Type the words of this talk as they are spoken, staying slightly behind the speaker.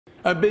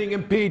I'm being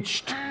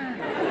impeached.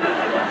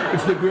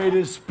 It's the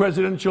greatest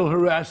presidential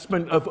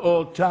harassment of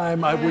all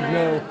time, I would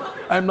know.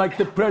 I'm like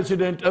the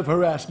president of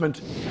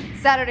harassment.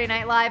 Saturday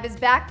Night Live is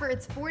back for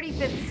its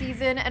 45th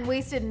season and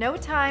wasted no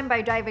time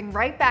by diving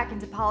right back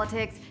into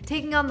politics,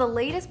 taking on the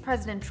latest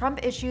President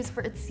Trump issues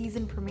for its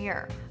season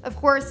premiere. Of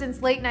course,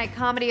 since late night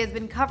comedy has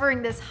been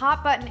covering this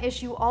hot button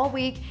issue all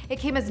week, it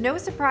came as no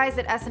surprise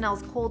that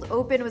SNL's cold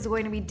open was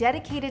going to be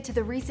dedicated to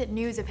the recent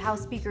news of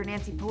House Speaker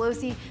Nancy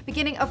Pelosi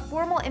beginning a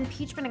formal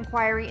impeachment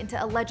inquiry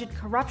into alleged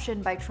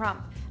corruption by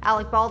Trump.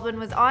 Alec Baldwin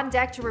was on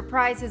deck to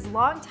reprise his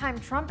longtime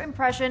Trump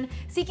impression,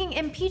 seeking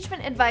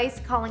impeachment advice,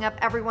 calling up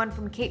everyone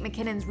from Kate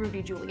McKinnon's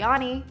Rudy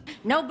Giuliani.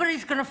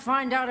 Nobody's gonna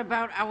find out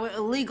about our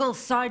illegal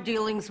side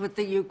dealings with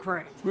the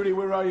Ukraine. Rudy,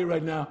 where are you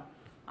right now?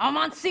 I'm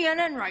on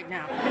CNN right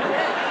now.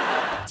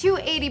 To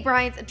Aidy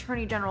Bryant's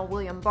Attorney General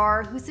William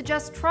Barr, who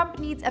suggests Trump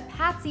needs a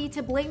patsy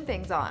to blame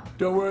things on.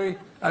 Don't worry,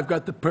 I've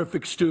got the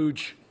perfect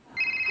stooge.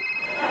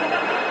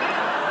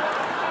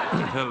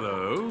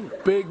 Hello?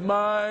 Big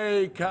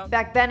Mike.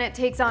 Beck Bennett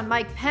takes on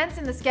Mike Pence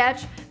in the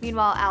sketch.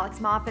 Meanwhile, Alex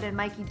Moffat and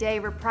Mikey Day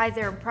reprise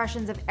their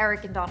impressions of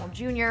Eric and Donald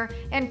Jr.,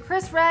 and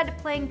Chris Redd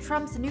playing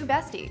Trump's new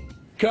bestie.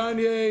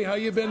 Kanye, how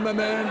you been, my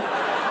man?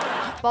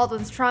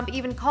 Baldwin's Trump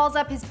even calls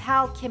up his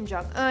pal Kim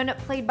Jong-un,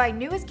 played by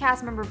newest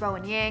cast member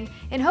Bowen Yang,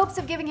 in hopes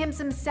of giving him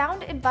some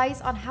sound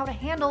advice on how to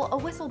handle a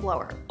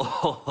whistleblower.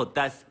 Oh,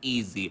 that's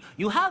easy.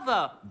 You have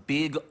a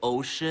big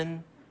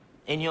ocean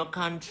in your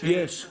country?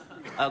 Yes.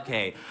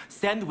 Okay,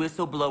 send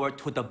whistleblower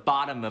to the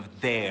bottom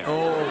of there.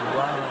 Oh,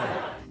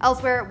 wow.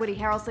 Elsewhere, Woody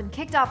Harrelson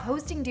kicked off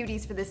hosting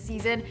duties for this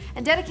season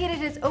and dedicated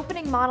his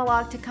opening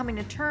monologue to coming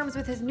to terms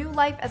with his new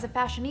life as a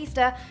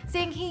fashionista,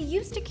 saying he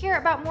used to care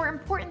about more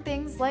important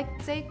things like,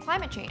 say,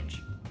 climate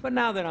change. But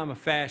now that I'm a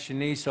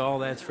fashionista, all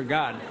that's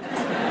forgotten.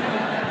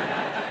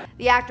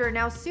 The actor,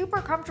 now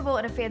super comfortable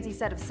in a fancy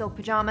set of silk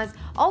pajamas,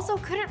 also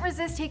couldn't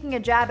resist taking a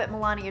jab at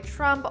Melania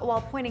Trump while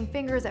pointing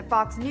fingers at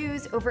Fox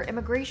News over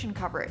immigration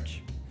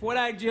coverage. What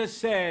I just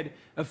said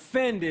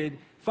offended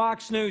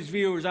Fox News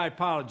viewers, I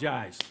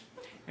apologize.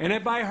 And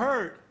if I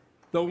hurt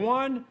the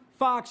one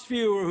Fox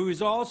viewer who's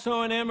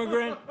also an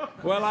immigrant,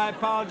 well, I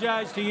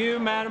apologize to you,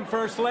 Madam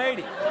First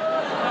Lady.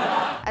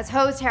 As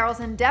host,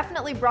 Harrelson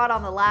definitely brought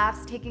on the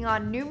laughs, taking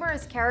on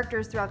numerous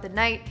characters throughout the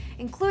night,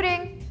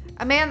 including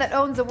a man that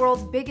owns the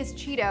world's biggest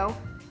Cheeto,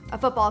 a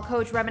football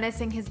coach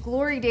reminiscing his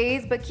glory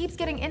days but keeps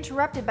getting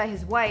interrupted by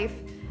his wife,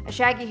 a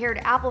shaggy-haired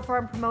Apple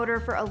Farm promoter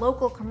for a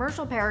local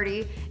commercial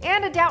parody,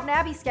 and a Downton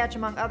Abbey sketch,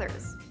 among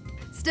others.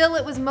 Still,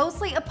 it was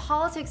mostly a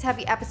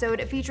politics-heavy episode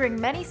featuring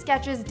many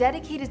sketches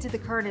dedicated to the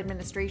current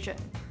administration.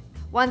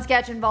 One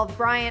sketch involved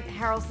Bryant,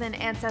 Harrelson,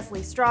 and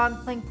Cecily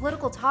Strong playing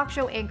political talk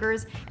show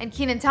anchors, and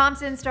Kenan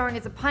Thompson starring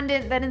as a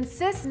pundit that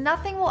insists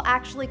nothing will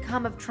actually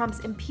come of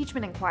Trump's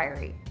impeachment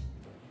inquiry.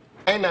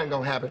 Ain't nothing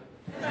gonna happen.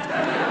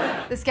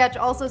 The sketch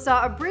also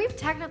saw a brief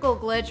technical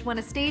glitch when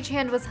a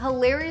stagehand was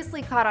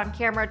hilariously caught on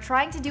camera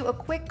trying to do a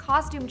quick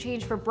costume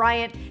change for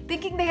Bryant,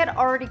 thinking they had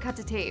already cut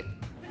to tape.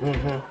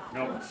 No.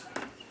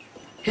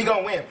 He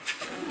gonna win.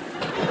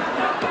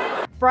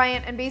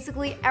 Bryant and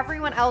basically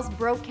everyone else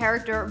broke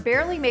character,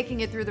 barely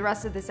making it through the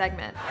rest of the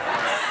segment.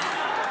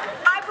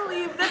 I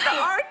believe that the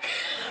arc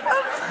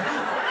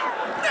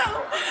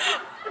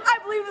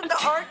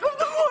of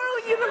the moral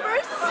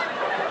universe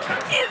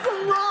is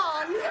long.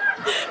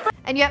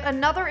 And yet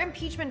another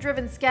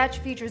impeachment-driven sketch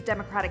features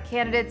Democratic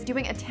candidates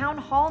doing a town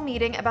hall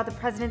meeting about the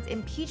president's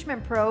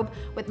impeachment probe,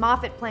 with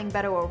Moffat playing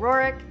Beto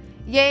O'Rourke,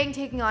 Yang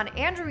taking on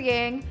Andrew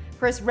Yang,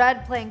 Chris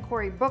Redd playing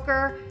Cory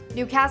Booker,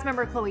 new cast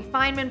member Chloe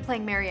Fineman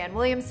playing Marianne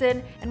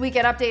Williamson, and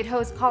Weekend Update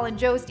host Colin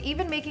Jost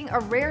even making a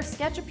rare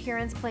sketch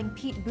appearance playing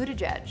Pete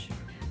Buttigieg.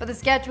 But the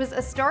sketch was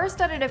a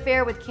star-studded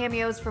affair with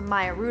cameos from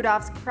Maya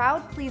Rudolph's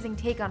crowd-pleasing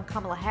take on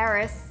Kamala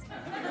Harris.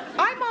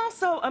 I'm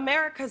also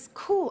America's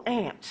cool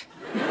aunt.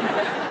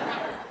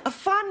 A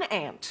fun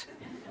aunt.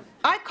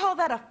 I call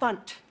that a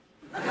funt.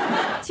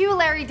 To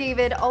Larry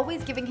David,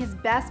 always giving his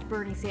best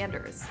Bernie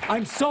Sanders.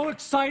 I'm so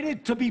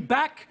excited to be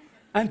back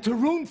and to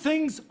ruin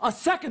things a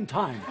second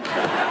time.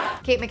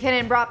 Kate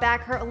McKinnon brought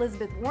back her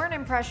Elizabeth Warren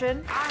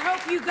impression. I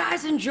hope you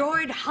guys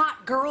enjoyed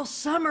Hot Girl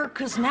Summer,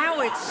 because now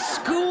it's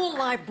school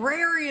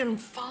librarian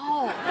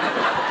fall.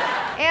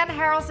 And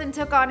Harrelson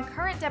took on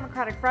current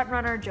Democratic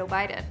frontrunner Joe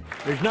Biden.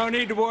 There's no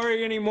need to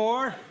worry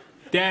anymore.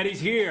 Daddy's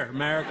here,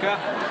 America.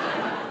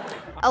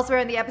 Elsewhere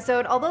in the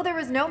episode, although there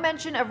was no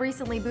mention of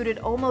recently booted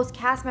Almost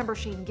cast member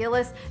Shane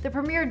Gillis, the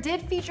premiere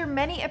did feature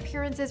many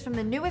appearances from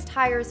the newest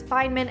hires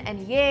Fineman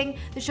and Yang,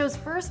 the show's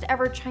first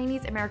ever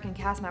Chinese-American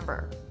cast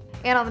member.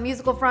 And on the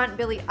musical front,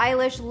 Billie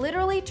Eilish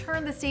literally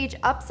turned the stage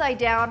upside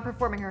down,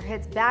 performing her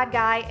hits Bad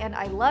Guy and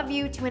I Love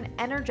You to an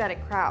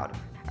energetic crowd.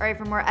 Alright,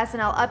 for more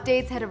SNL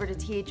updates, head over to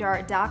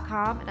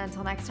THR.com, and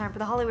until next time for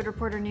the Hollywood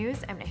Reporter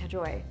News, I'm Neha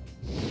Joy.